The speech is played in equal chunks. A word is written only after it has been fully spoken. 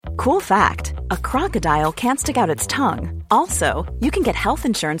Cool fact, a crocodile can't stick out its tongue. Also, you can get health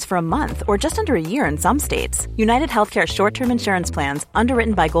insurance for a month or just under a year in some states. United Healthcare short-term insurance plans,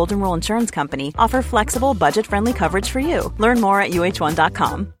 underwritten by Golden Rule Insurance Company, offer flexible, budget-friendly coverage for you. Learn more at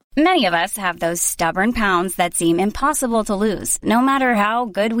uh1.com. Many of us have those stubborn pounds that seem impossible to lose, no matter how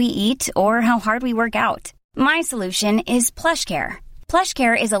good we eat or how hard we work out. My solution is PlushCare.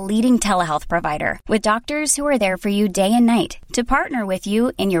 PlushCare is a leading telehealth provider with doctors who are there for you day and night to partner with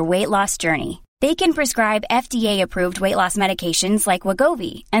you in your weight loss journey. They can prescribe FDA-approved weight loss medications like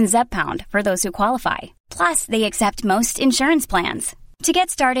Wegovy and Zepbound for those who qualify. Plus, they accept most insurance plans. To get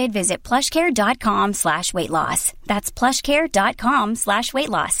started, visit plushcare.com/weightloss. That's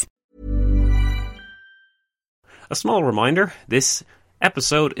plushcare.com/weightloss. A small reminder, this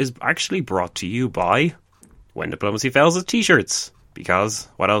episode is actually brought to you by When Diplomacy Fails' t-shirts. Because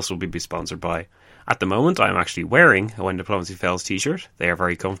what else will we be sponsored by? At the moment, I'm actually wearing a When Diplomacy Fails t-shirt. They are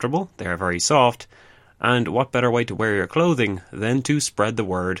very comfortable, they are very soft, and what better way to wear your clothing than to spread the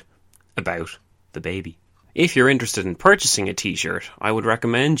word about the baby. If you're interested in purchasing a t-shirt, I would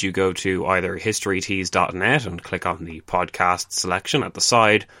recommend you go to either historytees.net and click on the podcast selection at the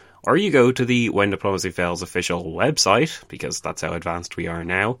side, or you go to the When Diplomacy Fails official website, because that's how advanced we are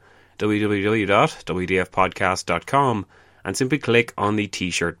now, www.wdfpodcast.com, and simply click on the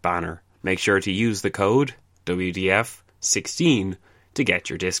t-shirt banner. Make sure to use the code WDF16 to get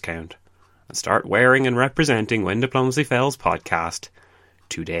your discount. And start wearing and representing When Diplomacy Fails podcast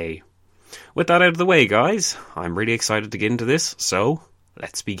today. With that out of the way, guys, I'm really excited to get into this, so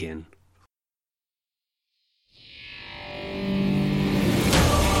let's begin.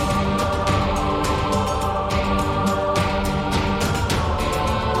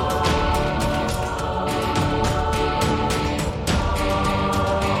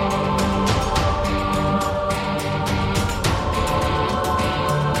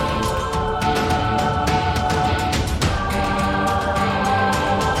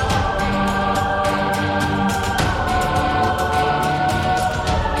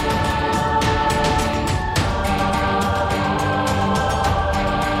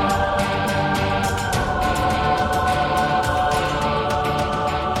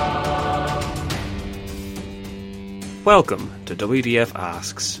 Welcome to WDF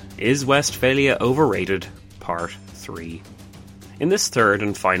Asks, Is Westphalia Overrated? Part 3. In this third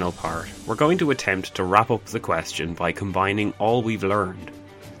and final part, we're going to attempt to wrap up the question by combining all we've learned.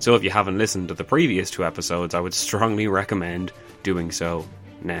 So if you haven't listened to the previous two episodes, I would strongly recommend doing so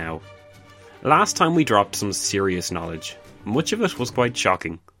now. Last time we dropped some serious knowledge. Much of it was quite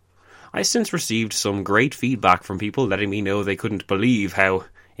shocking. I since received some great feedback from people letting me know they couldn't believe how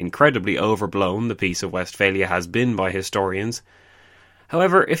incredibly overblown the Peace of Westphalia has been by historians.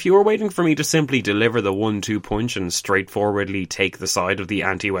 However, if you were waiting for me to simply deliver the 1-2 punch and straightforwardly take the side of the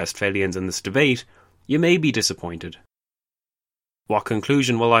anti-Westphalians in this debate, you may be disappointed. What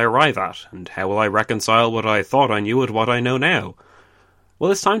conclusion will I arrive at, and how will I reconcile what I thought I knew with what I know now?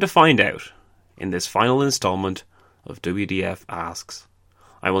 Well, it's time to find out in this final instalment of WDF Asks.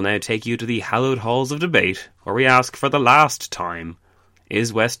 I will now take you to the hallowed halls of debate, where we ask for the last time,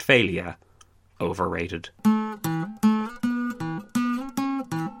 is Westphalia overrated?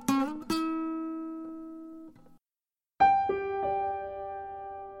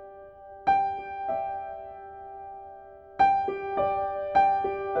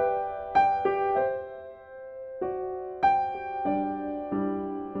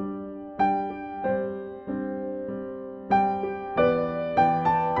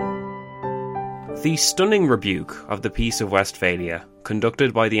 The stunning rebuke of the Peace of Westphalia,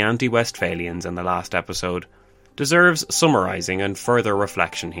 conducted by the anti-Westphalians in the last episode, deserves summarising and further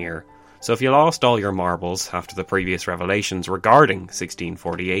reflection here, so if you lost all your marbles after the previous revelations regarding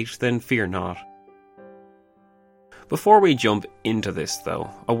 1648, then fear not. Before we jump into this though,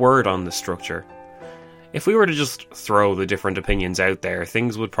 a word on the structure. If we were to just throw the different opinions out there,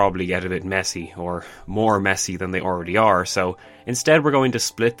 things would probably get a bit messy, or more messy than they already are, so instead we're going to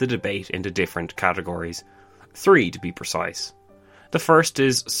split the debate into different categories. 3 to be precise. The first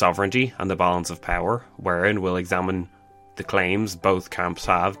is sovereignty and the balance of power, wherein we'll examine the claims both camps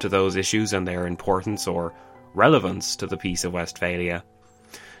have to those issues and their importance or relevance to the Peace of Westphalia.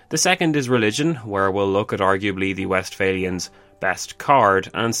 The second is religion, where we'll look at arguably the Westphalians' best card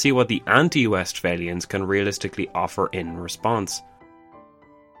and see what the anti-Westphalians can realistically offer in response.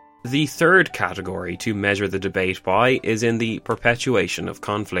 The third category to measure the debate by is in the perpetuation of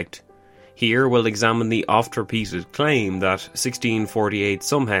conflict. Here we'll examine the oft-repeated claim that 1648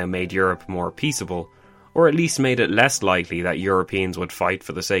 somehow made Europe more peaceable, or at least made it less likely that Europeans would fight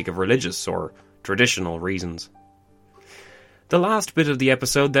for the sake of religious or traditional reasons. The last bit of the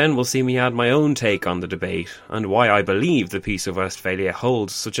episode then will see me add my own take on the debate and why I believe the Peace of Westphalia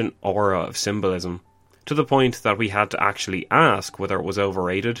holds such an aura of symbolism, to the point that we had to actually ask whether it was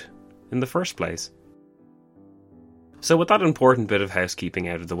overrated in the first place. So with that important bit of housekeeping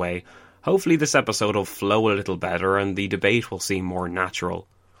out of the way, hopefully this episode will flow a little better and the debate will seem more natural.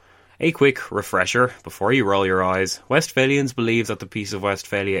 A quick refresher before you roll your eyes: Westphalians believe that the Peace of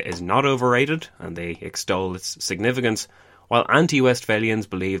Westphalia is not overrated and they extol its significance, while anti-Westphalians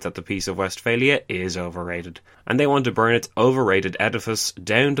believe that the Peace of Westphalia is overrated, and they want to burn its overrated edifice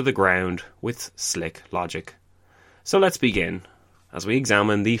down to the ground with slick logic. So let's begin, as we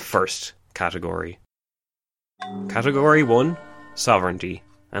examine the first category. Category 1, Sovereignty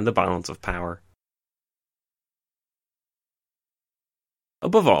and the Balance of Power.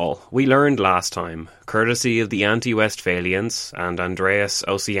 Above all, we learned last time, courtesy of the anti-Westphalians and Andreas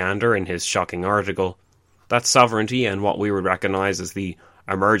Osiander in his shocking article, that sovereignty and what we would recognise as the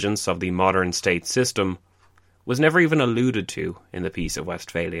emergence of the modern state system was never even alluded to in the Peace of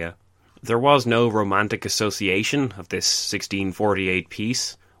Westphalia. There was no romantic association of this 1648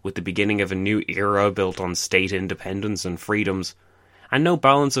 peace with the beginning of a new era built on state independence and freedoms, and no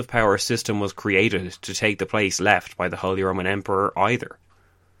balance of power system was created to take the place left by the Holy Roman Emperor either.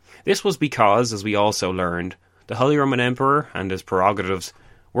 This was because, as we also learned, the Holy Roman Emperor and his prerogatives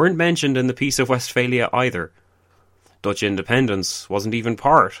weren't mentioned in the Peace of Westphalia either. Dutch independence wasn't even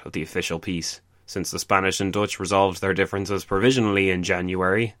part of the official peace, since the Spanish and Dutch resolved their differences provisionally in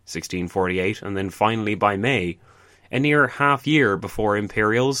January 1648 and then finally by May, a near half year before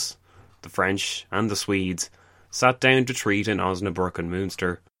Imperials, the French and the Swedes, sat down to treat in Osnabrück and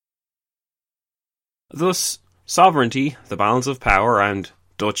Münster. Thus, sovereignty, the balance of power, and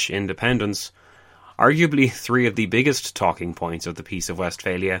Dutch independence, arguably three of the biggest talking points of the Peace of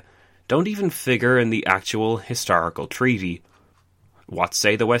Westphalia, don't even figure in the actual historical treaty. What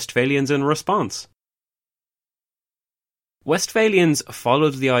say the Westphalians in response? Westphalians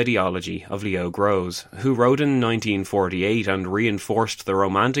followed the ideology of Leo Grosz, who wrote in 1948 and reinforced the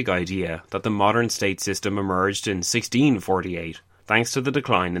romantic idea that the modern state system emerged in 1648, thanks to the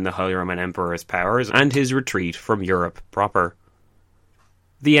decline in the Holy Roman Emperor's powers and his retreat from Europe proper.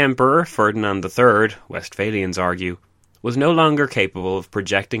 The Emperor, Ferdinand III, Westphalians argue, was no longer capable of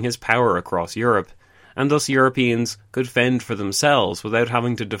projecting his power across Europe, and thus Europeans could fend for themselves without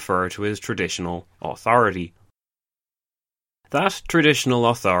having to defer to his traditional authority. That traditional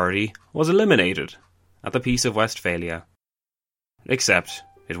authority was eliminated at the Peace of Westphalia. Except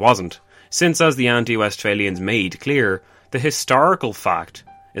it wasn't, since, as the anti-Westphalians made clear, the historical fact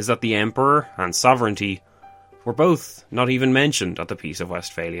is that the Emperor and sovereignty were both not even mentioned at the Peace of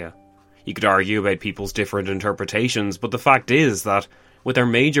Westphalia. You could argue about people's different interpretations, but the fact is that, with their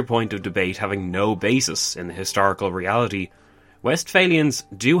major point of debate having no basis in the historical reality, Westphalians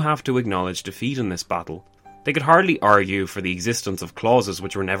do have to acknowledge defeat in this battle. They could hardly argue for the existence of clauses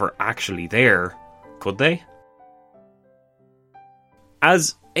which were never actually there, could they?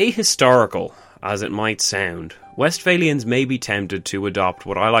 As ahistorical as it might sound, Westphalians may be tempted to adopt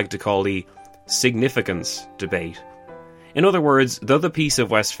what I like to call the significance debate. In other words, though the Peace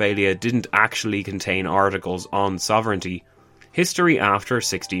of Westphalia didn't actually contain articles on sovereignty, history after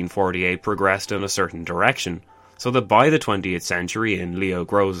 1648 progressed in a certain direction, so that by the 20th century, in Leo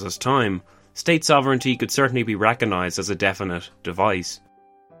Groz's time, state sovereignty could certainly be recognised as a definite device.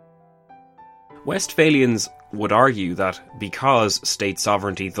 Westphalians would argue that because state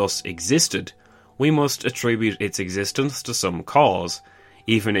sovereignty thus existed, we must attribute its existence to some cause,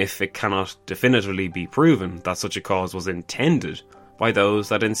 even if it cannot definitively be proven that such a cause was intended by those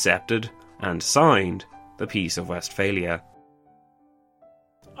that incepted and signed the Peace of Westphalia.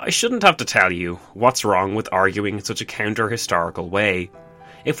 I shouldn't have to tell you what's wrong with arguing in such a counter-historical way.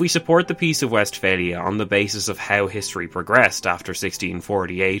 If we support the Peace of Westphalia on the basis of how history progressed after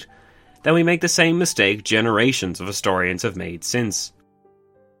 1648, then we make the same mistake generations of historians have made since.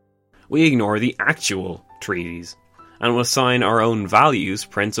 We ignore the actual treaties, and will assign our own values,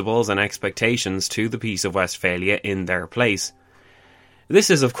 principles and expectations to the Peace of Westphalia in their place.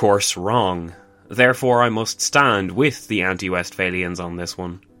 This is of course wrong, therefore I must stand with the anti-Westphalians on this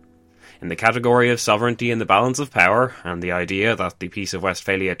one. In the category of sovereignty and the balance of power, and the idea that the Peace of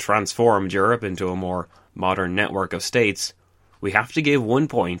Westphalia transformed Europe into a more modern network of states, we have to give 1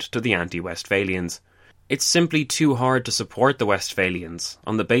 point to the anti-Westphalians. It's simply too hard to support the Westphalians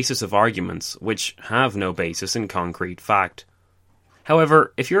on the basis of arguments which have no basis in concrete fact.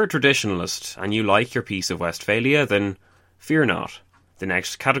 However, if you're a traditionalist and you like your Peace of Westphalia, then fear not. The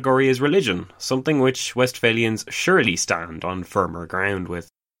next category is religion, something which Westphalians surely stand on firmer ground with.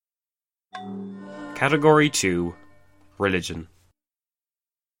 Category 2. religion.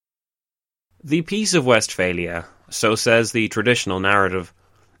 The Peace of Westphalia, so says the traditional narrative,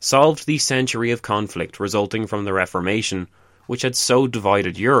 solved the century of conflict resulting from the Reformation, which had so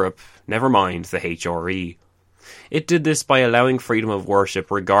divided Europe, never mind the HRE. It did this by allowing freedom of worship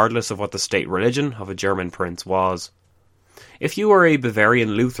regardless of what the state religion of a German prince was. If you were a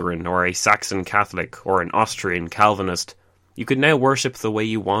Bavarian Lutheran or a Saxon Catholic or an Austrian Calvinist, you could now worship the way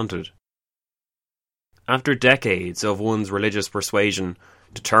you wanted. After decades of one's religious persuasion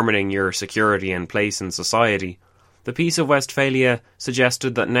determining your security and place in society, the Peace of Westphalia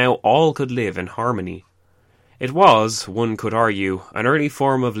suggested that now all could live in harmony. It was, one could argue, an early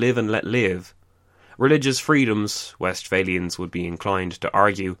form of live and let live. Religious freedoms, Westphalians would be inclined to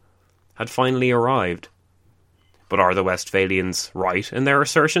argue, had finally arrived. But are the Westphalians right in their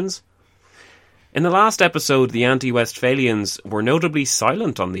assertions? In the last episode, the anti-Westphalians were notably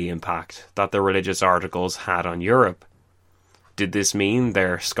silent on the impact that the religious articles had on Europe. Did this mean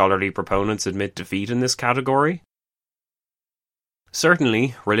their scholarly proponents admit defeat in this category?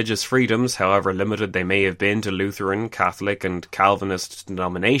 Certainly, religious freedoms, however limited they may have been to Lutheran, Catholic and Calvinist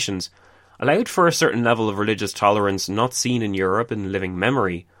denominations, allowed for a certain level of religious tolerance not seen in Europe in living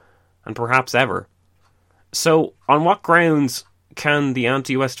memory, and perhaps ever. So, on what grounds can the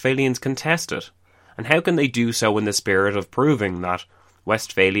anti-Westphalians contest it? And how can they do so in the spirit of proving that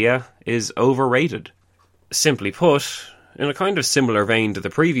Westphalia is overrated? Simply put, in a kind of similar vein to the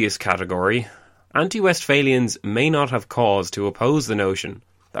previous category, anti-Westphalians may not have cause to oppose the notion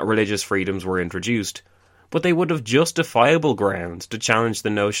that religious freedoms were introduced, but they would have justifiable grounds to challenge the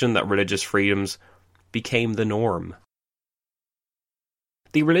notion that religious freedoms became the norm.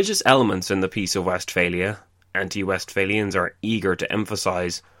 The religious elements in the Peace of Westphalia, anti-Westphalians are eager to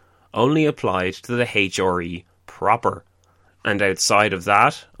emphasise, only applied to the HRE proper, and outside of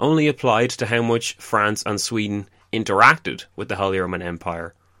that, only applied to how much France and Sweden interacted with the Holy Roman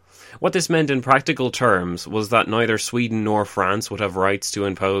Empire. What this meant in practical terms was that neither Sweden nor France would have rights to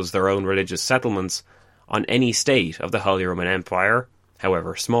impose their own religious settlements on any state of the Holy Roman Empire,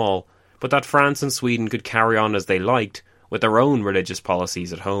 however small, but that France and Sweden could carry on as they liked with their own religious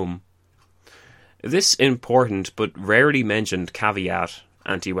policies at home. This important but rarely mentioned caveat,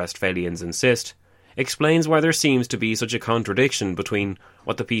 anti-Westphalians insist, explains why there seems to be such a contradiction between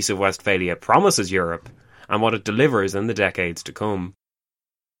what the Peace of Westphalia promises Europe and what it delivers in the decades to come.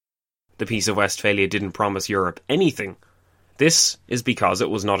 The Peace of Westphalia didn't promise Europe anything. This is because it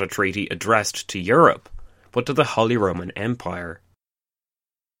was not a treaty addressed to Europe, but to the Holy Roman Empire.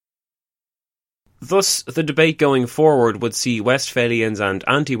 Thus, the debate going forward would see Westphalians and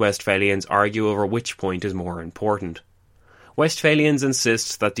anti-Westphalians argue over which point is more important. Westphalians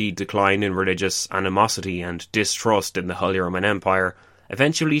insist that the decline in religious animosity and distrust in the Holy Roman Empire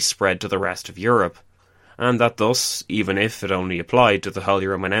eventually spread to the rest of Europe, and that thus, even if it only applied to the Holy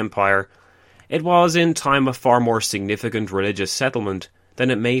Roman Empire, it was in time a far more significant religious settlement than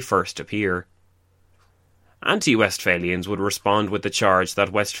it may first appear. Anti-Westphalians would respond with the charge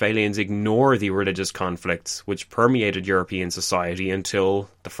that Westphalians ignore the religious conflicts which permeated European society until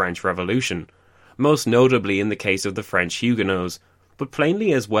the French Revolution, most notably in the case of the French Huguenots, but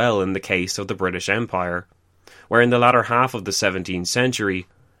plainly as well in the case of the British Empire, where in the latter half of the 17th century,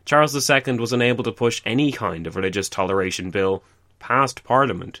 Charles II was unable to push any kind of religious toleration bill past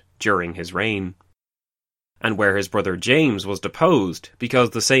Parliament during his reign, and where his brother James was deposed because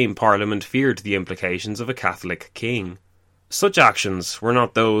the same Parliament feared the implications of a Catholic king. Such actions were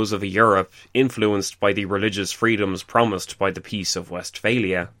not those of a Europe influenced by the religious freedoms promised by the Peace of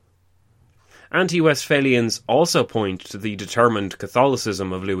Westphalia. Anti-Westphalians also point to the determined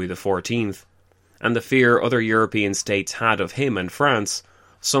Catholicism of Louis XIV, and the fear other European states had of him and France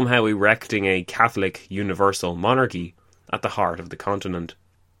somehow erecting a Catholic universal monarchy at the heart of the continent.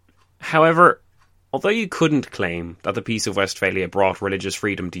 However, although you couldn't claim that the Peace of Westphalia brought religious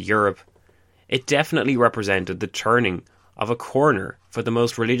freedom to Europe, it definitely represented the turning of a corner for the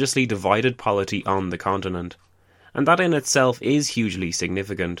most religiously divided polity on the continent, and that in itself is hugely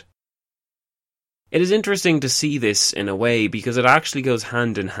significant. It is interesting to see this in a way because it actually goes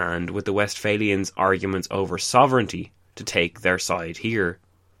hand in hand with the Westphalians' arguments over sovereignty to take their side here.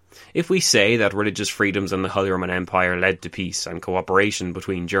 If we say that religious freedoms in the Holy Roman Empire led to peace and cooperation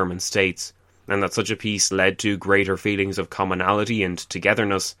between German states, and that such a peace led to greater feelings of commonality and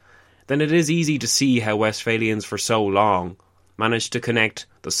togetherness, then it is easy to see how Westphalians for so long managed to connect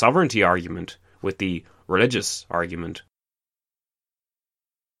the sovereignty argument with the religious argument.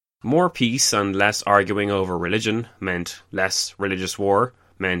 More peace and less arguing over religion meant less religious war,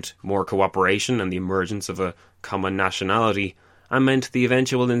 meant more cooperation and the emergence of a common nationality, and meant the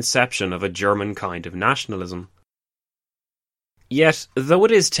eventual inception of a German kind of nationalism. Yet, though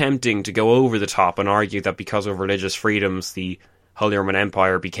it is tempting to go over the top and argue that because of religious freedoms the Holy Roman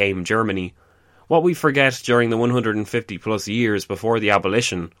Empire became Germany, what we forget during the 150 plus years before the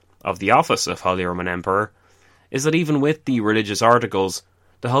abolition of the office of Holy Roman Emperor is that even with the religious articles,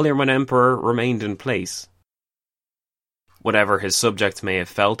 the Holy Roman Emperor remained in place. Whatever his subjects may have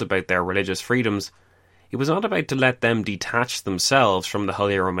felt about their religious freedoms, he was not about to let them detach themselves from the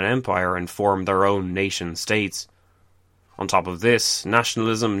Holy Roman Empire and form their own nation-states. On top of this,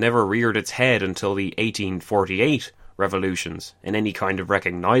 nationalism never reared its head until the 1848 revolutions in any kind of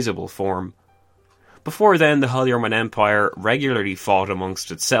recognisable form. Before then, the Holy Roman Empire regularly fought amongst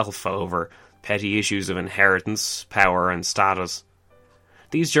itself over petty issues of inheritance, power and status.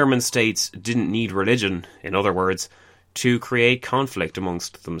 These German states didn't need religion, in other words, to create conflict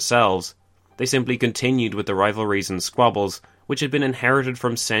amongst themselves. They simply continued with the rivalries and squabbles which had been inherited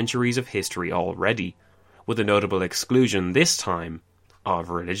from centuries of history already, with a notable exclusion, this time, of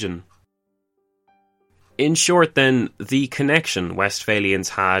religion. In short then, the connection Westphalians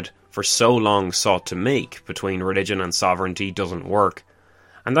had for so long sought to make between religion and sovereignty doesn't work,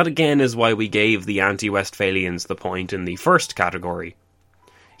 and that again is why we gave the anti-Westphalians the point in the first category.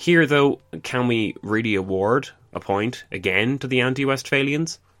 Here though, can we really award a point again to the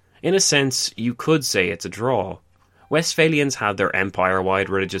anti-Westphalians? In a sense, you could say it's a draw. Westphalians had their empire-wide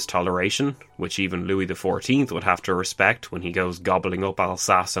religious toleration, which even Louis XIV would have to respect when he goes gobbling up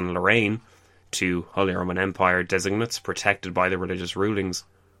Alsace and Lorraine, two Holy Roman Empire designates protected by the religious rulings.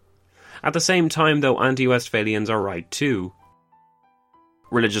 At the same time, though, anti-Westphalians are right too.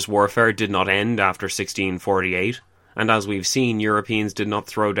 Religious warfare did not end after 1648, and as we've seen, Europeans did not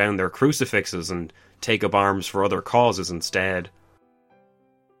throw down their crucifixes and take up arms for other causes instead.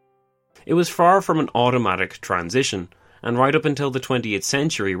 It was far from an automatic transition, and right up until the 20th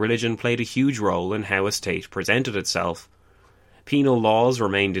century, religion played a huge role in how a state presented itself. Penal laws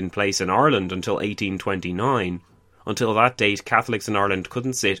remained in place in Ireland until 1829. Until that date, Catholics in Ireland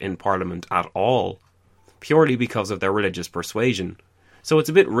couldn't sit in Parliament at all, purely because of their religious persuasion. So it's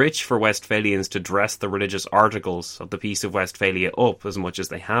a bit rich for Westphalians to dress the religious articles of the Peace of Westphalia up as much as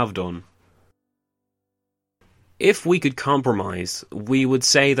they have done. If we could compromise, we would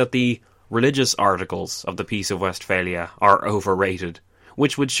say that the religious articles of the Peace of Westphalia are overrated,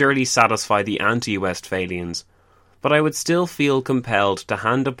 which would surely satisfy the anti-Westphalians, but I would still feel compelled to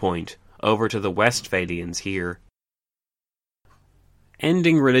hand a point over to the Westphalians here.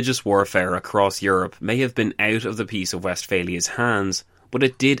 Ending religious warfare across Europe may have been out of the Peace of Westphalia's hands, but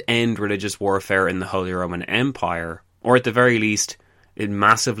it did end religious warfare in the Holy Roman Empire, or at the very least, it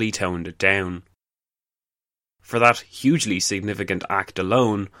massively toned it down. For that hugely significant act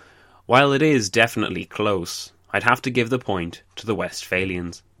alone, while it is definitely close, I'd have to give the point to the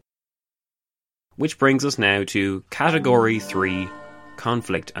Westphalians. Which brings us now to Category 3,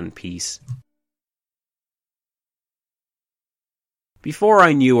 Conflict and Peace. Before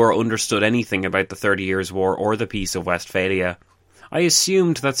I knew or understood anything about the 30 Years' War or the Peace of Westphalia, I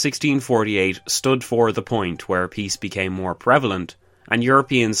assumed that 1648 stood for the point where peace became more prevalent and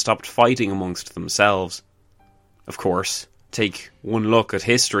Europeans stopped fighting amongst themselves. Of course, take one look at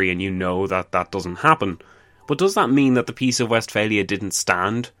history and you know that that doesn't happen, but does that mean that the Peace of Westphalia didn't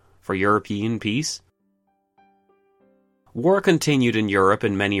stand for European peace? War continued in Europe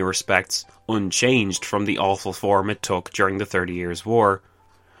in many respects unchanged from the awful form it took during the 30 Years' War.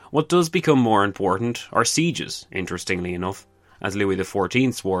 What does become more important are sieges, interestingly enough, as Louis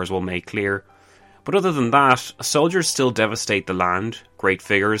XIV's wars will make clear. But other than that, soldiers still devastate the land, great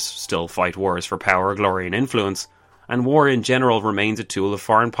figures still fight wars for power, glory and influence, and war in general remains a tool of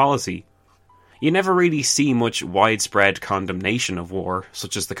foreign policy. You never really see much widespread condemnation of war,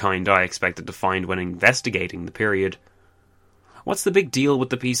 such as the kind I expected to find when investigating the period. What's the big deal with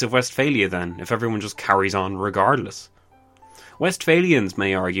the Peace of Westphalia then, if everyone just carries on regardless? Westphalians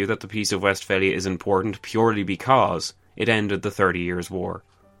may argue that the Peace of Westphalia is important purely because it ended the 30 Years' War,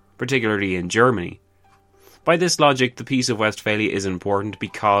 particularly in Germany. By this logic, the Peace of Westphalia is important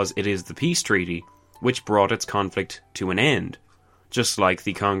because it is the peace treaty which brought its conflict to an end, just like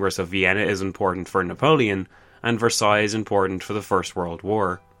the Congress of Vienna is important for Napoleon and Versailles is important for the First World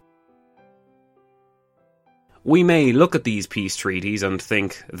War. We may look at these peace treaties and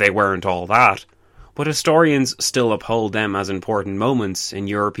think they weren't all that, but historians still uphold them as important moments in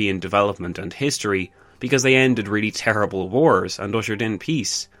European development and history because they ended really terrible wars and ushered in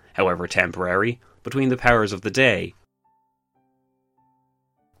peace, however temporary, between the powers of the day.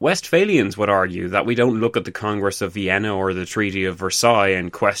 Westphalians would argue that we don't look at the Congress of Vienna or the Treaty of Versailles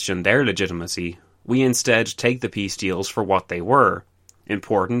and question their legitimacy. We instead take the peace deals for what they were,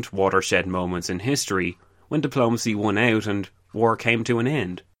 important watershed moments in history, when diplomacy won out and war came to an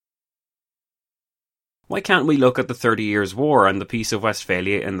end. Why can't we look at the 30 Years' War and the Peace of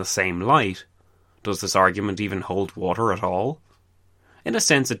Westphalia in the same light? Does this argument even hold water at all? In a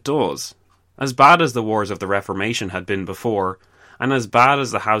sense it does. As bad as the wars of the Reformation had been before, and as bad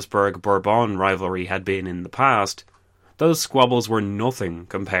as the Habsburg-Bourbon rivalry had been in the past, those squabbles were nothing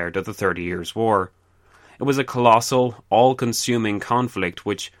compared to the 30 Years' War. It was a colossal, all-consuming conflict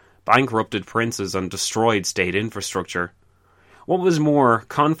which bankrupted princes and destroyed state infrastructure. What was more,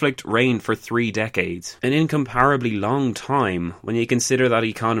 conflict reigned for 3 decades, an incomparably long time when you consider that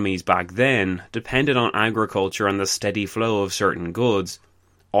economies back then depended on agriculture and the steady flow of certain goods,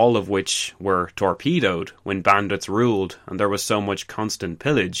 all of which were torpedoed when bandits ruled and there was so much constant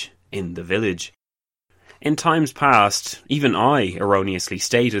pillage in the village. In times past, even I erroneously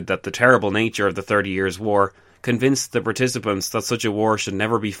stated that the terrible nature of the 30 Years' War convinced the participants that such a war should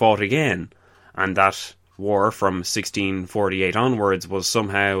never be fought again, and that war from 1648 onwards was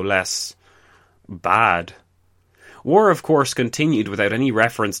somehow less bad. War, of course, continued without any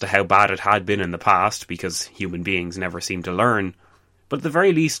reference to how bad it had been in the past, because human beings never seem to learn, but at the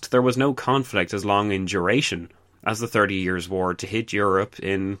very least there was no conflict as long in duration as the 30 Years' War to hit Europe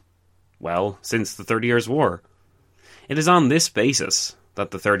since the 30 Years' War. It is on this basis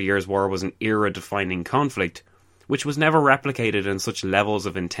that the 30 Years' War was an era-defining conflict, which was never replicated in such levels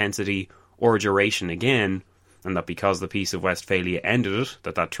of intensity or duration again, and that because the Peace of Westphalia ended it,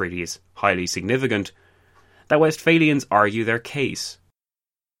 that treaty is highly significant, that Westphalians argue their case.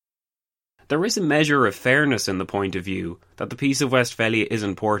 There is a measure of fairness in the point of view that the Peace of Westphalia is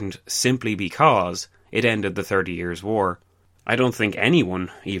important simply because it ended the 30 Years' War. I don't think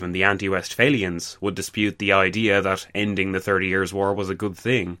anyone, even the anti-Westphalians, would dispute the idea that ending the 30 Years' War was a good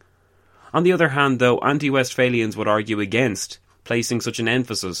thing. On the other hand, though, anti-Westphalians would argue against placing such an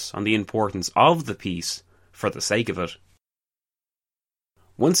emphasis on the importance of the peace for the sake of it.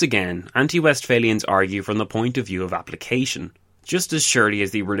 Once again, anti-Westphalians argue from the point of view of application. Just as surely as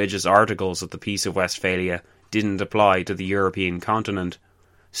the religious articles of the Peace of Westphalia didn't apply to the European continent,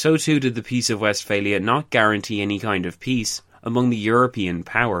 so too did the Peace of Westphalia not guarantee any kind of peace among the European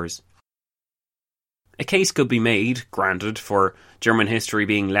powers. A case could be made, granted, for German history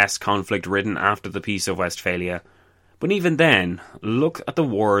being less conflict-ridden after the Peace of Westphalia, but even then, look at the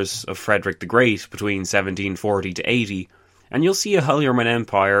wars of Frederick the Great between 1740 to 80, and you'll see a Holyroman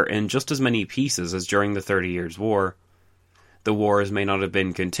Empire in just as many pieces as during the 30 Years' War. The wars may not have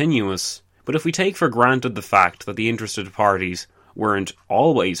been continuous, but if we take for granted the fact that the interested parties weren't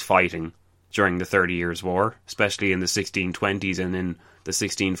always fighting during the 30 Years' War, especially in the 1620s and in the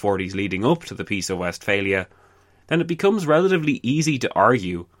 1640s leading up to the Peace of Westphalia, then it becomes relatively easy to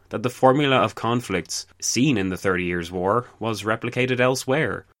argue that the formula of conflicts seen in the 30 Years' War was replicated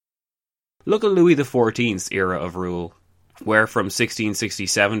elsewhere. Look at Louis XIV's era of rule, where from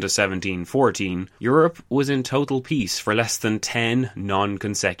 1667 to 1714, Europe was in total peace for less than 10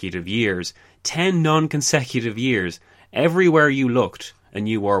 non-consecutive years. 10 non-consecutive years! Everywhere you looked, a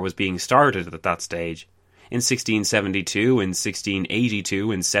new war was being started at that stage. In 1672, in 1682,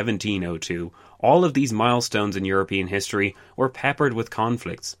 in 1702, all of these milestones in European history were peppered with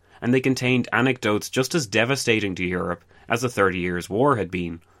conflicts, and they contained anecdotes just as devastating to Europe as the 30 Years' War had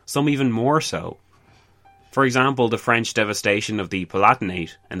been, some even more so. For example, the French devastation of the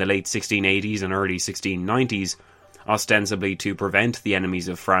Palatinate in the late 1680s and early 1690s, ostensibly to prevent the enemies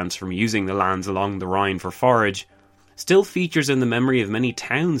of France from using the lands along the Rhine for forage, still features in the memory of many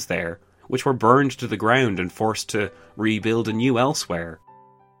towns there, which were burned to the ground and forced to rebuild anew elsewhere.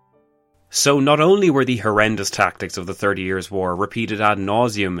 So not only were the horrendous tactics of the 30 Years' War repeated ad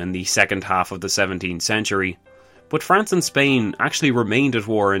nauseum in the second half of the 17th century, but France and Spain actually remained at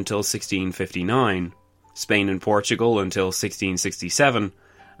war until 1659, Spain and Portugal until 1667,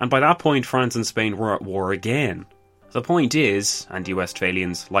 and by that point France and Spain were at war again. The point is,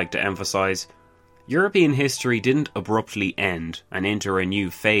 anti-Westphalians like to emphasise, European history didn't abruptly end and enter a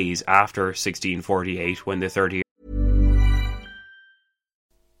new phase after 1648 when the 30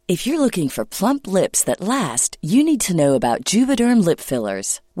 If you're looking for plump lips that last, you need to know about Juvederm lip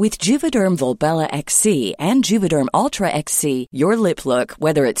fillers. With Juvederm Volbella XC and Juvederm Ultra XC, your lip look,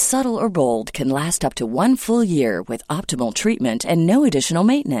 whether it's subtle or bold, can last up to 1 full year with optimal treatment and no additional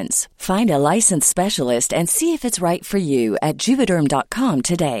maintenance. Find a licensed specialist and see if it's right for you at Juvederm.com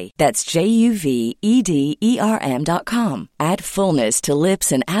today. That's JUVEDERM.com. Add fullness to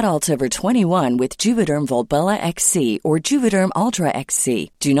lips in adults over 21 with Juvederm Volbella XC or Juvederm Ultra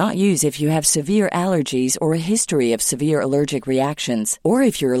XC. Do not use if you have severe allergies or a history of severe allergic reactions, or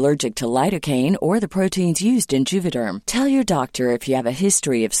if if you're allergic to lidocaine or the proteins used in Juvederm. Tell your doctor if you have a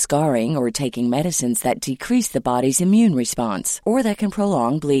history of scarring or taking medicines that decrease the body's immune response or that can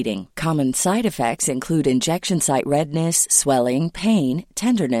prolong bleeding. Common side effects include injection site redness, swelling, pain,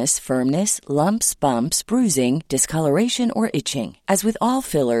 tenderness, firmness, lumps, bumps, bruising, discoloration, or itching. As with all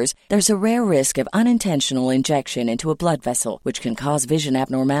fillers, there's a rare risk of unintentional injection into a blood vessel, which can cause vision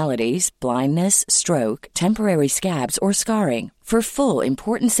abnormalities, blindness, stroke, temporary scabs, or scarring. For full,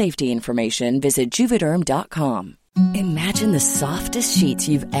 important safety information, visit Juvederm.com. Imagine the softest sheets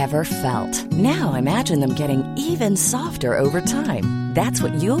you've ever felt. Now imagine them getting even softer over time. That's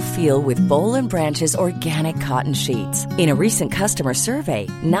what you'll feel with Boll & Branch's organic cotton sheets. In a recent customer survey,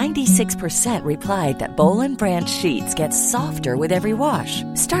 96% replied that Boll & Branch sheets get softer with every wash.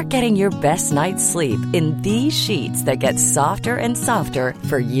 Start getting your best night's sleep in these sheets that get softer and softer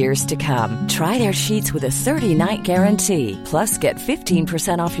for years to come. Try their sheets with a 30-night guarantee. Plus, get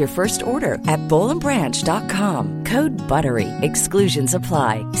 15% off your first order at bollandbranch.com. Code BUTTERY. Exclusions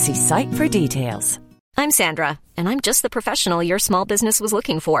apply. See site for details. I'm Sandra, and I'm just the professional your small business was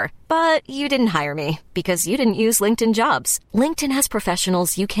looking for. But you didn't hire me because you didn't use LinkedIn Jobs. LinkedIn has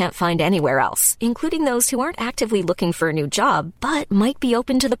professionals you can't find anywhere else, including those who aren't actively looking for a new job, but might be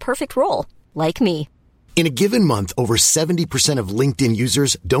open to the perfect role, like me. In a given month, over 70% of LinkedIn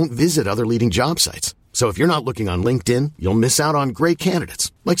users don't visit other leading job sites. So if you're not looking on LinkedIn, you'll miss out on great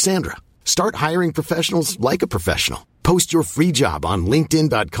candidates like Sandra. Start hiring professionals like a professional. Post your free job on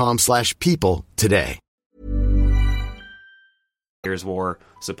linkedin.com/people today. Years' War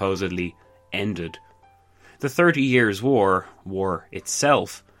supposedly ended. The 30 Years' War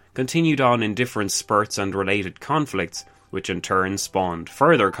itself, continued on in different spurts and related conflicts, which in turn spawned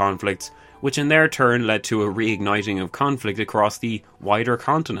further conflicts, which in their turn led to a reigniting of conflict across the wider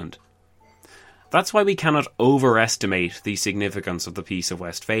continent. That's why we cannot overestimate the significance of the Peace of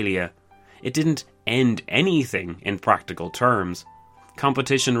Westphalia. It didn't end anything in practical terms.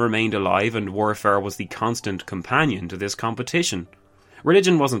 Competition remained alive and warfare was the constant companion to this competition.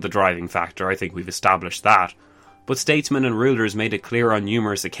 Religion wasn't the driving factor, I think we've established that, but statesmen and rulers made it clear on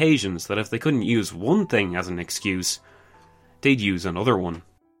numerous occasions that if they couldn't use one thing as an excuse, they'd use another one.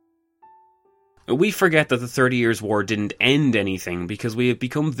 We forget that the 30 Years' War didn't end anything because we have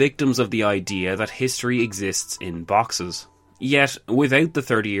become victims of the idea that history exists in boxes. Yet, without the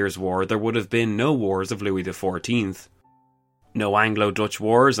 30 Years' War, there would have been no wars of Louis XIV. No Anglo-Dutch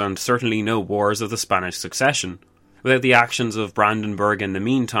wars, and certainly no wars of the Spanish succession. Without the actions of Brandenburg in the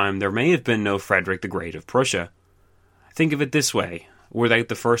meantime, there may have been no Frederick the Great of Prussia. Think of it this way. Without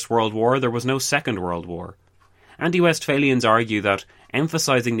the First World War, there was no Second World War. Anti-Westphalians argue that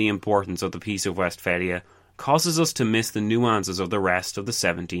emphasising the importance of the Peace of Westphalia causes us to miss the nuances of the rest of the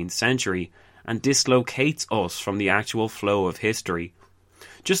 17th century, and dislocates us from the actual flow of history.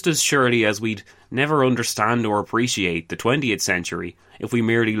 Just as surely as we'd never understand or appreciate the 20th century if we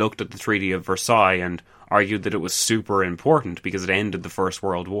merely looked at the Treaty of Versailles and argued that it was super important because it ended the First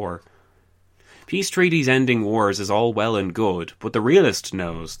World War. Peace treaties ending wars is all well and good, but the realist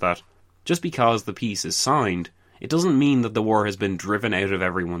knows that just because the peace is signed, it doesn't mean that the war has been driven out of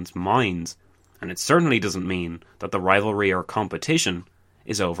everyone's minds, and it certainly doesn't mean that the rivalry or competition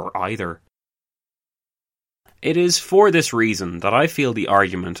is over either. It is for this reason that I feel the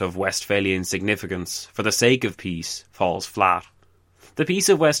argument of Westphalian significance for the sake of peace falls flat. The Peace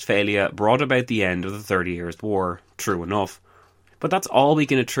of Westphalia brought about the end of the 30 Years' War, true enough, but that's all we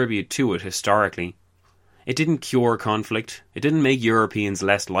can attribute to it historically. It didn't cure conflict, it didn't make Europeans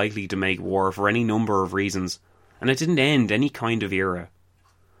less likely to make war for any number of reasons, and it didn't end any kind of era.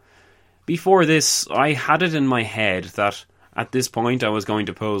 Before this, I had it in my head that at this point I was going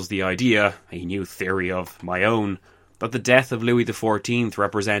to pose the idea, a new theory of my own, that the death of Louis XIV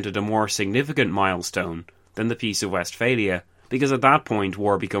represented a more significant milestone than the Peace of Westphalia, because at that point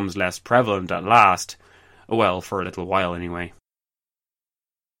war becomes less prevalent at last. Well, for a little while anyway.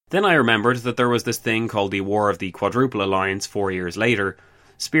 Then I remembered that there was this thing called the War of the Quadruple Alliance 4 years later,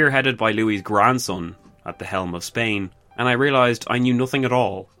 spearheaded by Louis's grandson at the helm of Spain, and I realised I knew nothing at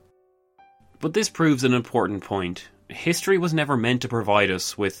all. But this proves an important point. History was never meant to provide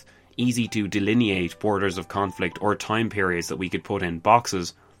us with easy-to-delineate borders of conflict or time periods that we could put in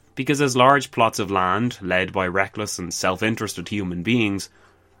boxes, because as large plots of land, led by reckless and self-interested human beings,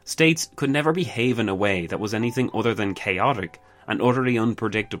 states could never behave in a way that was anything other than chaotic and utterly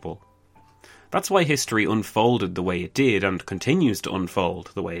unpredictable. That's why history unfolded the way it did and continues to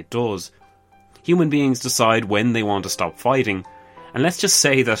unfold the way it does. Human beings decide when they want to stop fighting, and let's just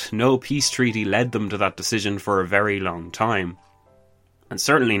say that no peace treaty led them to that decision for a very long time. And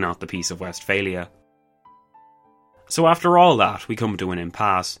certainly not the Peace of Westphalia. So after all that, we come to an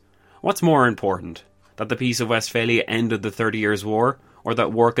impasse. What's more important? That the Peace of Westphalia ended the 30 Years' War, or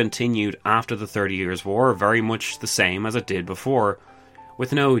that war continued after the 30 Years' War very much the same as it did before,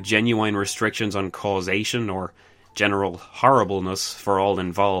 with no genuine restrictions on causation or general horribleness for all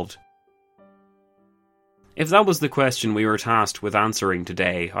involved? If that was the question we were tasked with answering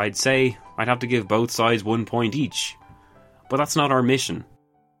today, I'd say I'd have to give both sides 1 point each. But that's not our mission.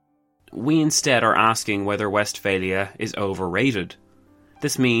 We instead are asking whether Westphalia is overrated.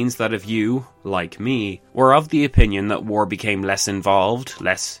 This means that if you, like me, were of the opinion that war became less involved,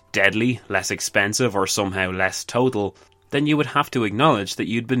 less deadly, less expensive, or somehow less total, then you would have to acknowledge that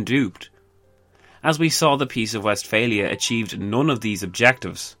you'd been duped. As we saw, the Peace of Westphalia achieved none of these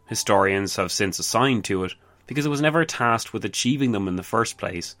objectives historians have since assigned to it, because it was never tasked with achieving them in the first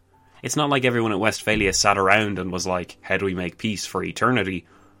place. It's not like everyone at Westphalia sat around and was like, how do we make peace for eternity?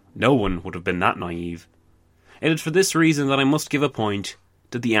 No one would have been that naive. It is for this reason that I must give a point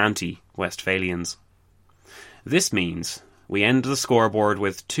to the anti-Westphalians. This means we end the scoreboard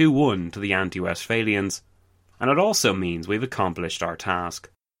with 2-1 to the anti-Westphalians, and it also means we've accomplished our task.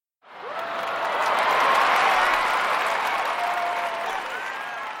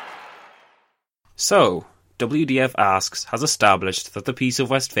 So, WDF Asks has established that the Peace of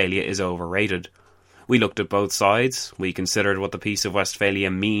Westphalia is overrated. We looked at both sides, we considered what the Peace of Westphalia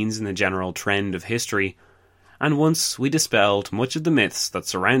means in the general trend of history, and once we dispelled much of the myths that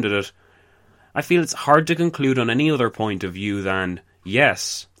surrounded it, I feel it's hard to conclude on any other point of view than,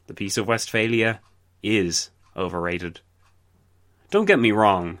 yes, the Peace of Westphalia is overrated. Don't get me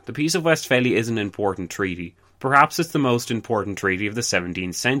wrong, the Peace of Westphalia is an important treaty. Perhaps it's the most important treaty of the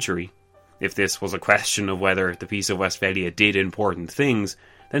 17th century. If this was a question of whether the Peace of Westphalia did important things,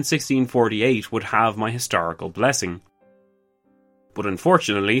 then 1648 would have my historical blessing. But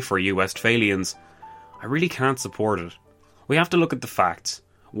unfortunately for you Westphalians, I really can't support it. We have to look at the facts.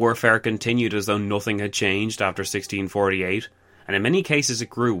 Warfare continued as though nothing had changed after 1648, and in many cases it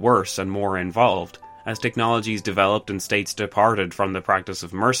grew worse and more involved, as technologies developed and states departed from the practice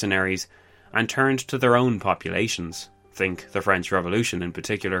of mercenaries and turned to their own populations. Think the French Revolution in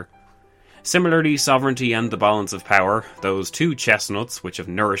particular. Similarly, sovereignty and the balance of power, those two chestnuts which have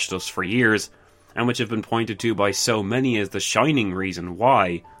nourished us for years, and which have been pointed to by so many as the shining reason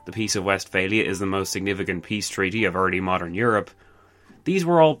why the Peace of Westphalia is the most significant peace treaty of early modern Europe, these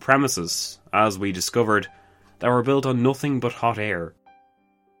were all premises, as we discovered, that were built on nothing but hot air.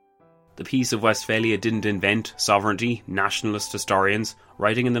 The Peace of Westphalia didn't invent sovereignty, nationalist historians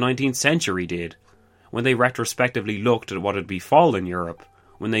writing in the 19th century did, when they retrospectively looked at what had befallen Europe,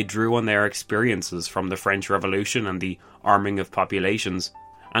 when they drew on their experiences from the French Revolution and the arming of populations,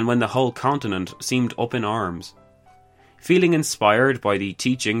 and when the whole continent seemed up in arms. Feeling inspired by the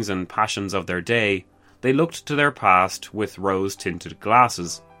teachings and passions of their day, they looked to their past with rose-tinted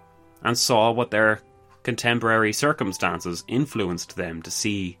glasses, and saw what their contemporary circumstances influenced them to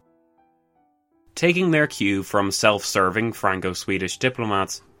see. Taking their cue from self-serving Franco-Swedish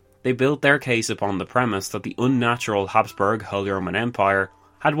diplomats, they built their case upon the premise that the unnatural Habsburg Holy Roman Empire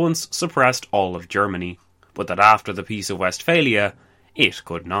had once suppressed all of Germany, but that after the Peace of Westphalia, it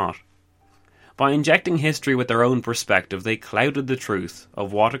could not. By injecting history with their own perspective, they clouded the truth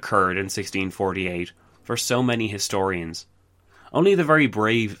of what occurred in 1648 for so many historians. Only the very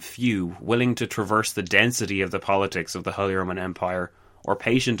brave few, willing to traverse the density of the politics of the Holy Roman Empire, or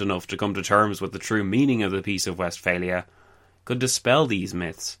patient enough to come to terms with the true meaning of the Peace of Westphalia, could dispel these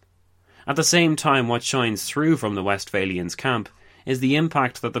myths. At the same time, what shines through from the Westphalians' camp is the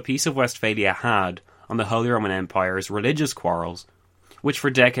impact that the Peace of Westphalia had on the Holy Roman Empire's religious quarrels, which for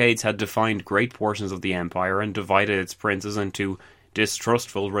decades had defined great portions of the empire and divided its princes into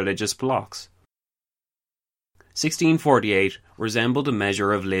distrustful religious blocs. 1648 resembled a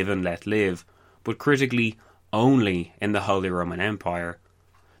measure of live and let live, but critically only in the Holy Roman Empire.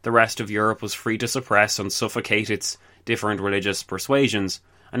 The rest of Europe was free to suppress and suffocate its different religious persuasions,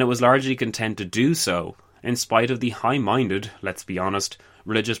 and it was largely content to do so, in spite of the high-minded, let's be honest,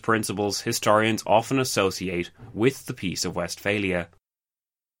 religious principles historians often associate with the Peace of Westphalia.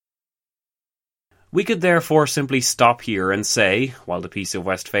 We could therefore simply stop here and say, while the Peace of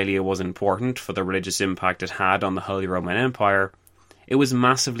Westphalia was important for the religious impact it had on the Holy Roman Empire, it was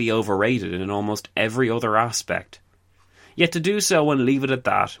massively overrated in almost every other aspect. Yet to do so and leave it at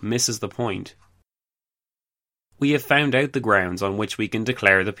that misses the point. We have found out the grounds on which we can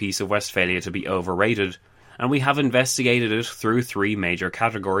declare the Peace of Westphalia to be overrated, and we have investigated it through 3 major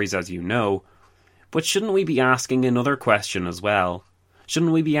categories, as you know. But shouldn't we be asking another question as well?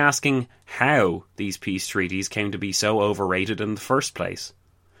 Shouldn't we be asking how these peace treaties came to be so overrated in the first place?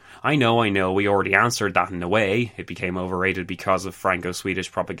 I know, we already answered that in a way. It became overrated because of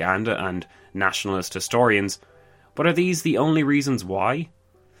Franco-Swedish propaganda and nationalist historians. But are these the only reasons why?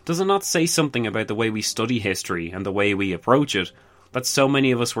 Does it not say something about the way we study history and the way we approach it, that so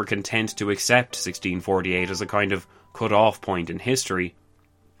many of us were content to accept 1648 as a kind of cut-off point in history?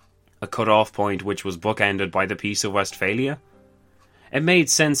 A cut-off point which was bookended by the Peace of Westphalia? It made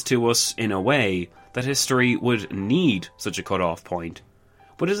sense to us, in a way, that history would need such a cut-off point.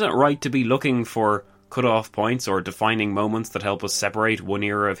 But isn't it right to be looking for cut-off points or defining moments that help us separate one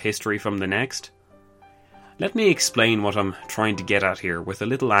era of history from the next? Let me explain what I'm trying to get at here with a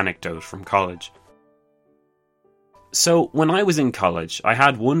little anecdote from college. So, when I was in college, I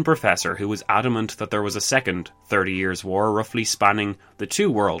had one professor who was adamant that there was a second 30 Years' War roughly spanning the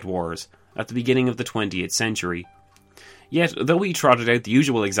two world wars at the beginning of the 20th century. Yet, though he trotted out the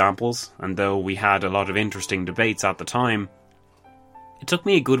usual examples, and though we had a lot of interesting debates at the time, it took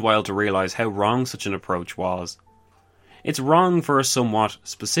me a good while to realise how wrong such an approach was. It's wrong for a somewhat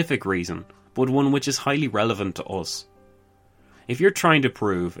specific reason, but one which is highly relevant to us. If you're trying to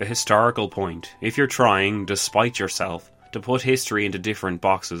prove a historical point, if you're trying, despite yourself, to put history into different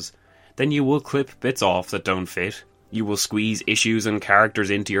boxes, then you will clip bits off that don't fit. You will squeeze issues and characters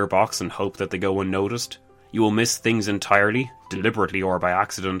into your box and hope that they go unnoticed. You will miss things entirely, deliberately or by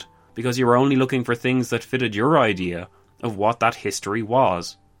accident, because you were only looking for things that fitted your idea of what that history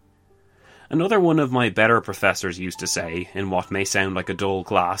was. Another one of my better professors used to say, in what may sound like a dull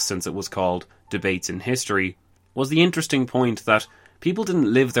class since it was called Debates in History, was the interesting point that people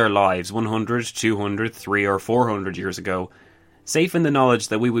didn't live their lives 100, 200, 300 or 400 years ago, safe in the knowledge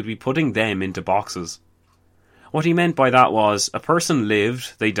that we would be putting them into boxes. What he meant by that was, a person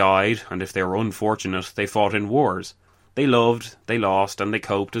lived, they died, and if they were unfortunate, they fought in wars. They loved, they lost, and they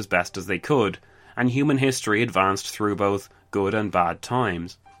coped as best as they could, and human history advanced through both good and bad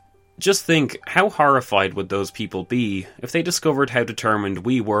times. Just think, how horrified would those people be if they discovered how determined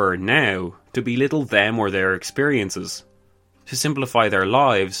we were now to belittle them or their experiences, to simplify their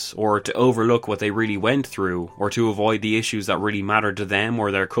lives, or to overlook what they really went through, or to avoid the issues that really mattered to them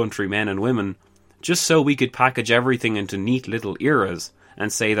or their countrymen and women, just so we could package everything into neat little eras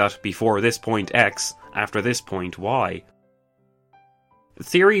and say that before this point X, after this point Y.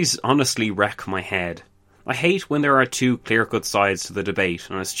 Theories honestly wreck my head. I hate when there are two clear-cut sides to the debate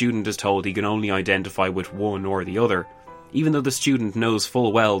and a student is told he can only identify with one or the other, even though the student knows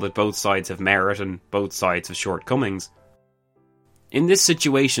full well that both sides have merit and both sides have shortcomings. In this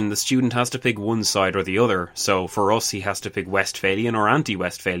situation, the student has to pick one side or the other, so for us he has to pick Westphalian or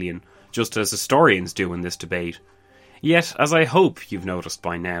anti-Westphalian, just as historians do in this debate. Yet, as I hope you've noticed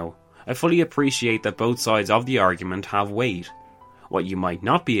by now, I fully appreciate that both sides of the argument have weight. What you might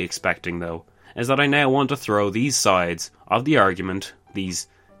not be expecting, though, is that I now want to throw these sides of the argument, these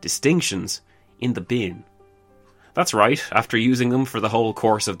distinctions, in the bin. That's right, after using them for the whole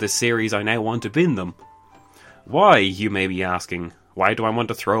course of this series, I now want to bin them. Why, you may be asking? Why do I want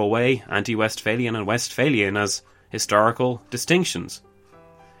to throw away anti-Westphalian and Westphalian as historical distinctions?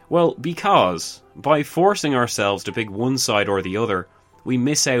 Well, because, by forcing ourselves to pick one side or the other, we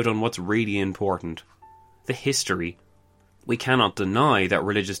miss out on what's really important. The history. We cannot deny that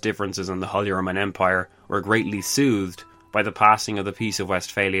religious differences in the Holy Roman Empire were greatly soothed by the passing of the Peace of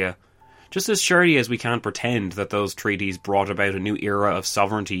Westphalia, just as surely as we can't pretend that those treaties brought about a new era of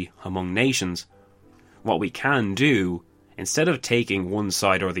sovereignty among nations. What we can do, instead of taking one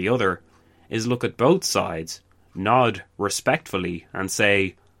side or the other, is look at both sides, nod respectfully, and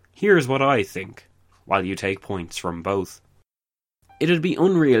say, "Here's what I think," while you take points from both. It'd be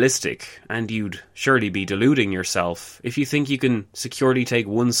unrealistic, and you'd surely be deluding yourself, if you think you can securely take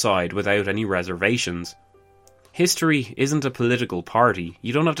one side without any reservations. History isn't a political party.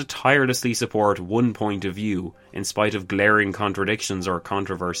 You don't have to tirelessly support one point of view in spite of glaring contradictions or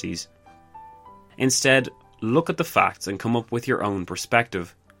controversies. Instead, look at the facts and come up with your own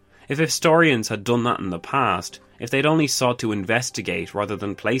perspective. If historians had done that in the past, if they'd only sought to investigate rather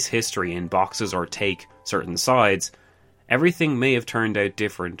than place history in boxes or take certain sides, everything may have turned out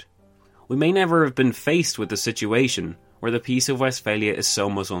different. We may never have been faced with the situation where the Peace of Westphalia is so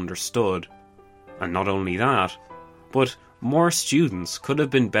misunderstood. And not only that, but more students could have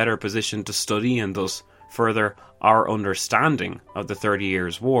been better positioned to study and thus further our understanding of the 30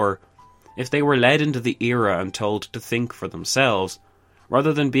 Years' War if they were led into the era and told to think for themselves,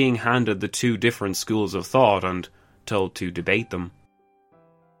 rather than being handed the two different schools of thought and told to debate them.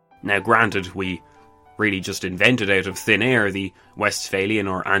 Now granted, we really just invented out of thin air the Westphalian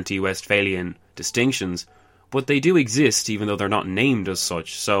or anti-Westphalian distinctions, but they do exist even though they're not named as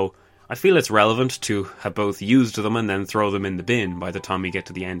such, so I feel it's relevant to have both used them and then throw them in the bin by the time we get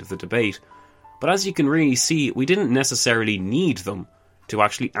to the end of the debate, but as you can really see, we didn't necessarily need them to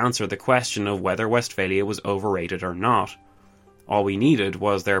actually answer the question of whether Westphalia was overrated or not. All we needed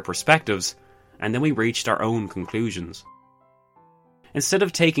was their perspectives, and then we reached our own conclusions. Instead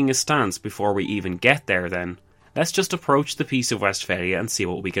of taking a stance before we even get there then, let's just approach the Peace of Westphalia and see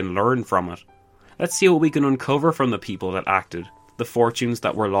what we can learn from it. Let's see what we can uncover from the people that acted, the fortunes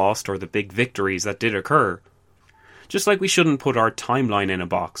that were lost or the big victories that did occur. Just like we shouldn't put our timeline in a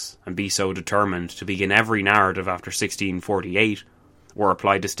box and be so determined to begin every narrative after 1648, or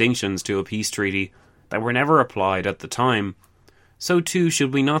apply distinctions to a peace treaty that were never applied at the time, so too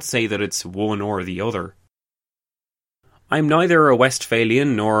should we not say that it's one or the other. I'm neither a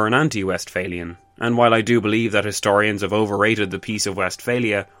Westphalian nor an anti-Westphalian, and while I do believe that historians have overrated the Peace of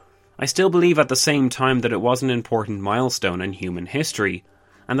Westphalia, I still believe at the same time that it was an important milestone in human history,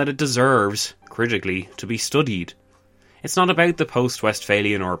 and that it deserves, critically, to be studied. It's not about the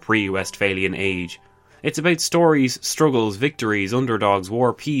post-Westphalian or pre-Westphalian age. It's about stories, struggles, victories, underdogs,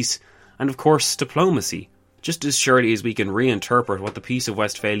 war, peace, and of course diplomacy. Just as surely as we can reinterpret what the Peace of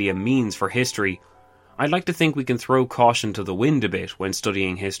Westphalia means for history, I'd like to think we can throw caution to the wind a bit when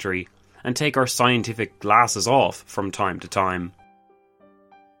studying history, and take our scientific glasses off from time to time.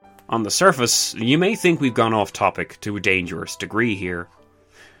 On the surface, you may think we've gone off topic to a dangerous degree here.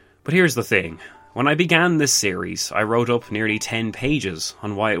 But here's the thing. When I began this series, I wrote up nearly 10 pages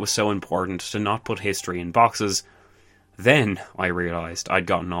on why it was so important to not put history in boxes. Then I realised I'd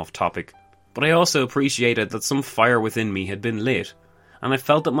gotten off topic, but I also appreciated that some fire within me had been lit, and I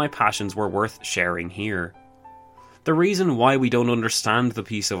felt that my passions were worth sharing here. The reason why we don't understand the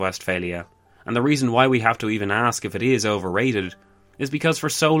Peace of Westphalia, and the reason why we have to even ask if it is overrated, is because for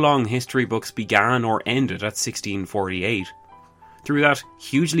so long history books began or ended at 1648. Through that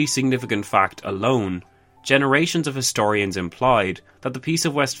hugely significant fact alone, generations of historians implied that the Peace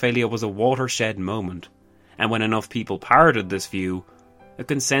of Westphalia was a watershed moment, and when enough people parroted this view, a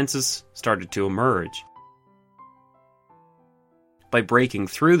consensus started to emerge. By breaking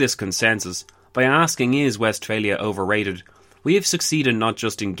through this consensus, by asking is Westphalia overrated, we have succeeded not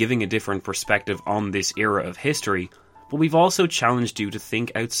just in giving a different perspective on this era of history, but we've also challenged you to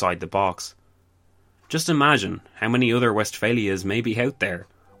think outside the box. Just imagine how many other Westphalias may be out there,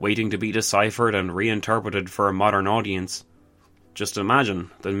 waiting to be deciphered and reinterpreted for a modern audience. Just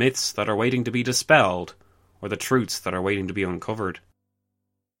imagine the myths that are waiting to be dispelled, or the truths that are waiting to be uncovered.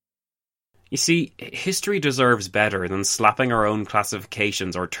 You see, history deserves better than slapping our own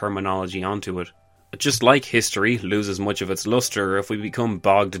classifications or terminology onto it. Just like history loses much of its luster if we become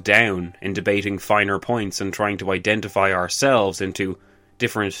bogged down in debating finer points and trying to identify ourselves into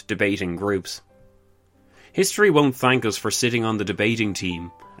different debating groups. History won't thank us for sitting on the debating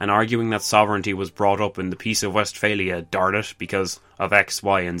team and arguing that sovereignty was brought up in the Peace of Westphalia, darn it, because of X,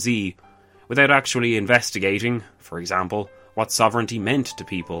 Y and Z, without actually investigating, for example, what sovereignty meant to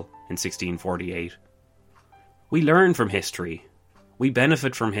people in 1648. We learn from history. We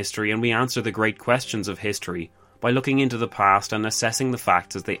benefit from history and we answer the great questions of history by looking into the past and assessing the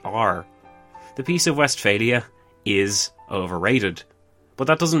facts as they are. The Peace of Westphalia is overrated. But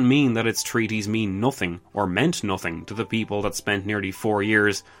that doesn't mean that its treaties mean nothing or meant nothing to the people that spent nearly 4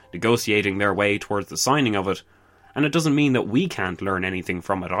 years negotiating their way towards the signing of it, and it doesn't mean that we can't learn anything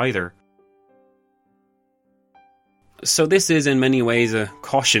from it either. So this is in many ways a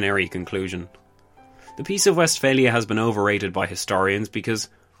cautionary conclusion. The Peace of Westphalia has been overrated by historians because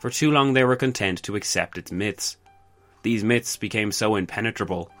for too long they were content to accept its myths. These myths became so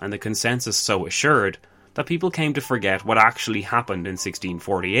impenetrable and the consensus so assured that people came to forget what actually happened in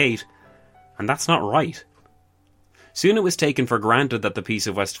 1648, and that's not right. Soon it was taken for granted that the Peace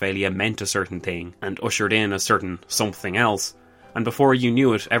of Westphalia meant a certain thing, and ushered in a certain something else, and before you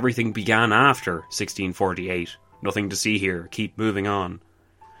knew it, everything began after 1648. Nothing to see here, keep moving on.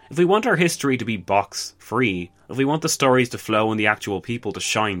 If we want our history to be box-free, if we want the stories to flow and the actual people to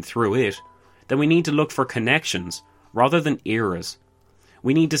shine through it, then we need to look for connections, rather than eras.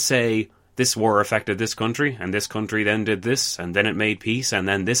 We need to say, this war affected this country, and this country then did this, and then it made peace, and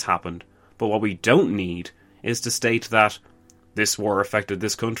then this happened. But what we don't need is to state that this war affected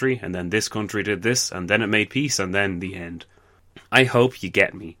this country, and then this country did this, and then it made peace, and then the end. I hope you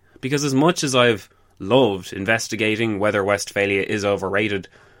get me, because as much as I've loved investigating whether Westphalia is overrated,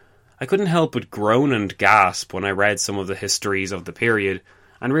 I couldn't help but groan and gasp when I read some of the histories of the period,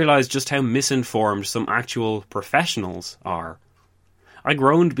 and realised just how misinformed some actual professionals are. I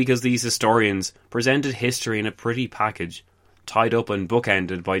groaned because these historians presented history in a pretty package, tied up and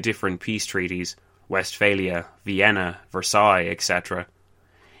bookended by different peace treaties, Westphalia, Vienna, Versailles, etc.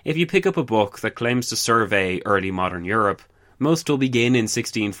 If you pick up a book that claims to survey early modern Europe, most will begin in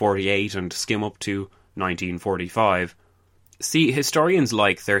 1648 and skim up to 1945. See, historians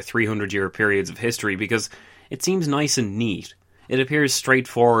like their 300-year periods of history because it seems nice and neat. It appears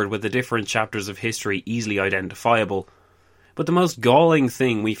straightforward with the different chapters of history easily identifiable. But the most galling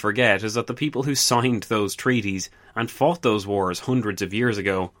thing we forget is that the people who signed those treaties and fought those wars hundreds of years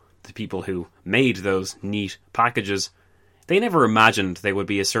ago, the people who made those neat packages, they never imagined they would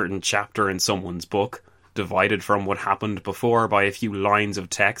be a certain chapter in someone's book, divided from what happened before by a few lines of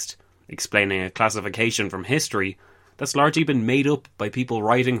text, explaining a classification from history that's largely been made up by people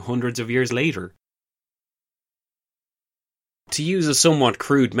writing hundreds of years later. To use a somewhat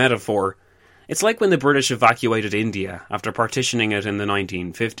crude metaphor, it's like when the British evacuated India after partitioning it in the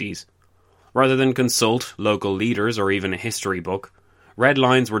 1950s. Rather than consult local leaders or even a history book, red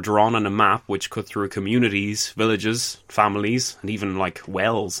lines were drawn on a map which cut through communities, villages, families, and even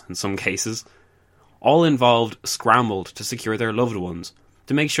wells in some cases. All involved scrambled to secure their loved ones,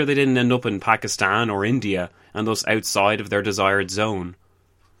 to make sure they didn't end up in Pakistan or India and thus outside of their desired zone.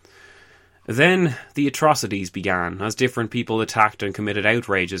 Then the atrocities began as different people attacked and committed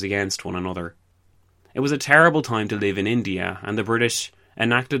outrages against one another. It was a terrible time to live in India, and the British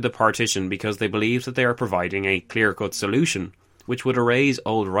enacted the partition because they believed that they are providing a clear-cut solution, which would erase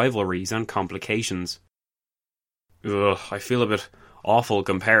old rivalries and complications. I feel a bit awful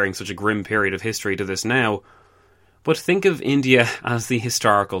comparing such a grim period of history to this now, but think of India as the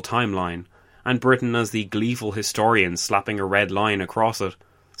historical timeline, and Britain as the gleeful historian slapping a red line across it,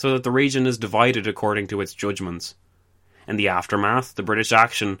 so that the region is divided according to its judgments. In the aftermath, the British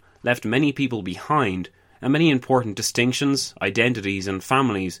action left many people behind, and many important distinctions, identities and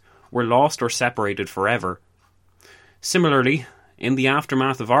families were lost or separated forever. Similarly, in the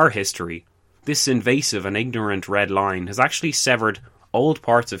aftermath of our history, this invasive and ignorant red line has actually severed old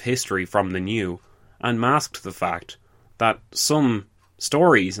parts of history from the new, and masked the fact that some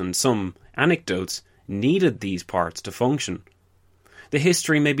stories and some anecdotes needed these parts to function. The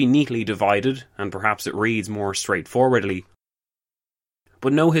history may be neatly divided, and perhaps it reads more straightforwardly,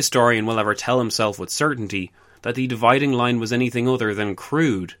 but no historian will ever tell himself with certainty that the dividing line was anything other than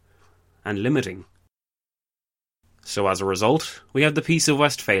crude and limiting. So as a result, we have the Peace of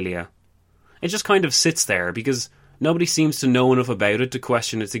Westphalia. It just kind of sits there because nobody seems to know enough about it to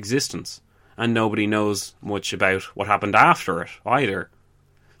question its existence, and nobody knows much about what happened after it either.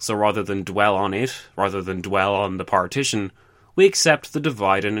 So rather than dwell on it, rather than dwell on the partition, we accept the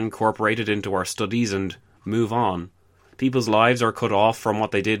divide and incorporate it into our studies and move on. People's lives are cut off from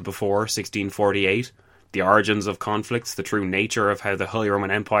what they did before 1648, the origins of conflicts, the true nature of how the Holy Roman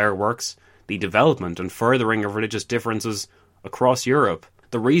Empire works, the development and furthering of religious differences across Europe,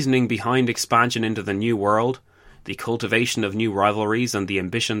 the reasoning behind expansion into the New World, the cultivation of new rivalries and the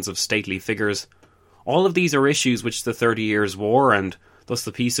ambitions of stately figures. All of these are issues which the 30 Years' War and thus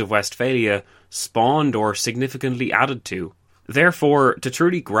the Peace of Westphalia spawned or significantly added to. Therefore, to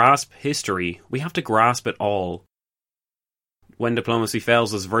truly grasp history, we have to grasp it all. When Diplomacy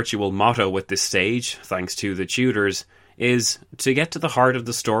Fails' virtual motto with this stage, thanks to the Tudors, is, to get to the heart of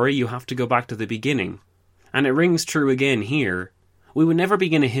the story you have to go back to the beginning. And it rings true again here. We would never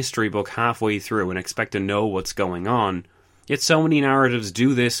begin a history book halfway through and expect to know what's going on, yet so many narratives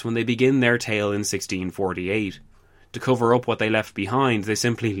do this when they begin their tale in 1648. To cover up what they left behind, they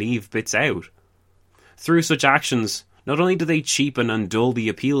simply leave bits out. Through such actions, not only do they cheapen and dull the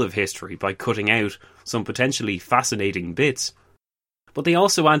appeal of history by cutting out some potentially fascinating bits, but they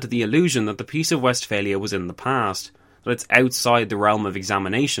also add to the illusion that the Peace of Westphalia was in the past, that it's outside the realm of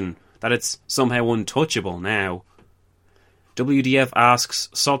examination, that it's somehow untouchable now. WDF Asks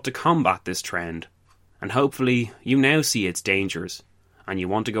sought to combat this trend, and hopefully you now see its dangers, and you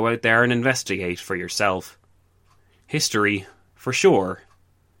want to go out there and investigate for yourself. History, for sure,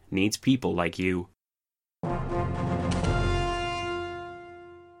 needs people like you.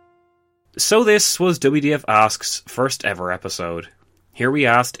 So this was WDF Asks' first ever episode. Here we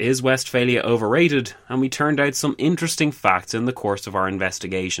asked, is Westphalia overrated? And we turned out some interesting facts in the course of our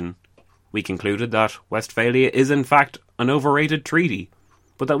investigation. We concluded that Westphalia is in fact an overrated treaty,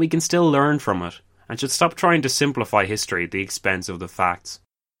 but that we can still learn from it, and should stop trying to simplify history at the expense of the facts.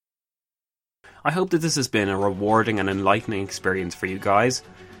 I hope that this has been a rewarding and enlightening experience for you guys,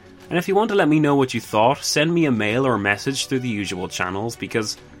 and if you want to let me know what you thought, send me a mail or message through the usual channels,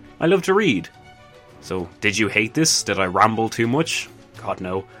 because I love to read. So, did you hate this? Did I ramble too much? God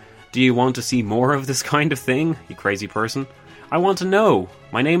no. Do you want to see more of this kind of thing, you crazy person? I want to know.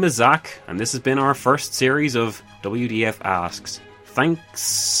 My name is Zach, and this has been our first series of WDF Asks.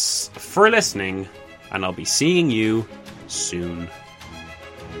 Thanks for listening, and I'll be seeing you soon.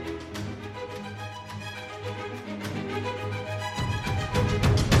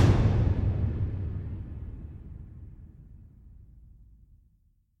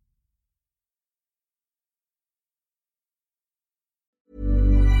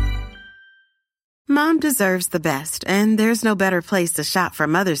 Mom deserves the best, and there's no better place to shop for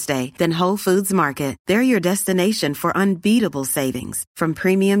Mother's Day than Whole Foods Market. They're your destination for unbeatable savings, from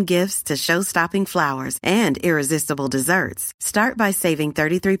premium gifts to show-stopping flowers and irresistible desserts. Start by saving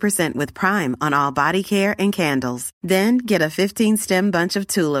 33% with Prime on all body care and candles. Then get a 15-stem bunch of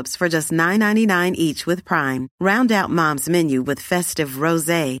tulips for just $9.99 each with Prime. Round out Mom's menu with festive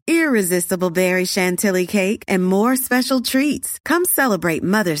rosé, irresistible berry chantilly cake, and more special treats. Come celebrate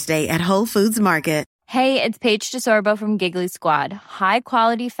Mother's Day at Whole Foods Market. Hey, it's Paige DeSorbo from Giggly Squad. High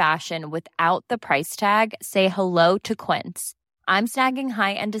quality fashion without the price tag. Say hello to Quince. I'm snagging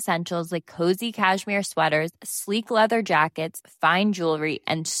high-end essentials like cozy cashmere sweaters, sleek leather jackets, fine jewelry,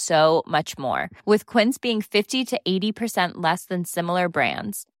 and so much more. With Quince being 50 to 80% less than similar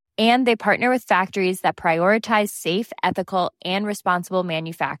brands. And they partner with factories that prioritize safe, ethical, and responsible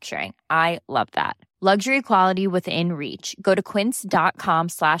manufacturing. I love that. Luxury quality within reach. Go to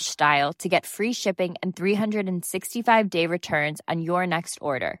quince.com/style to get free shipping and 365-day returns on your next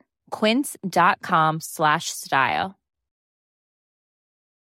order. Quince.com/style.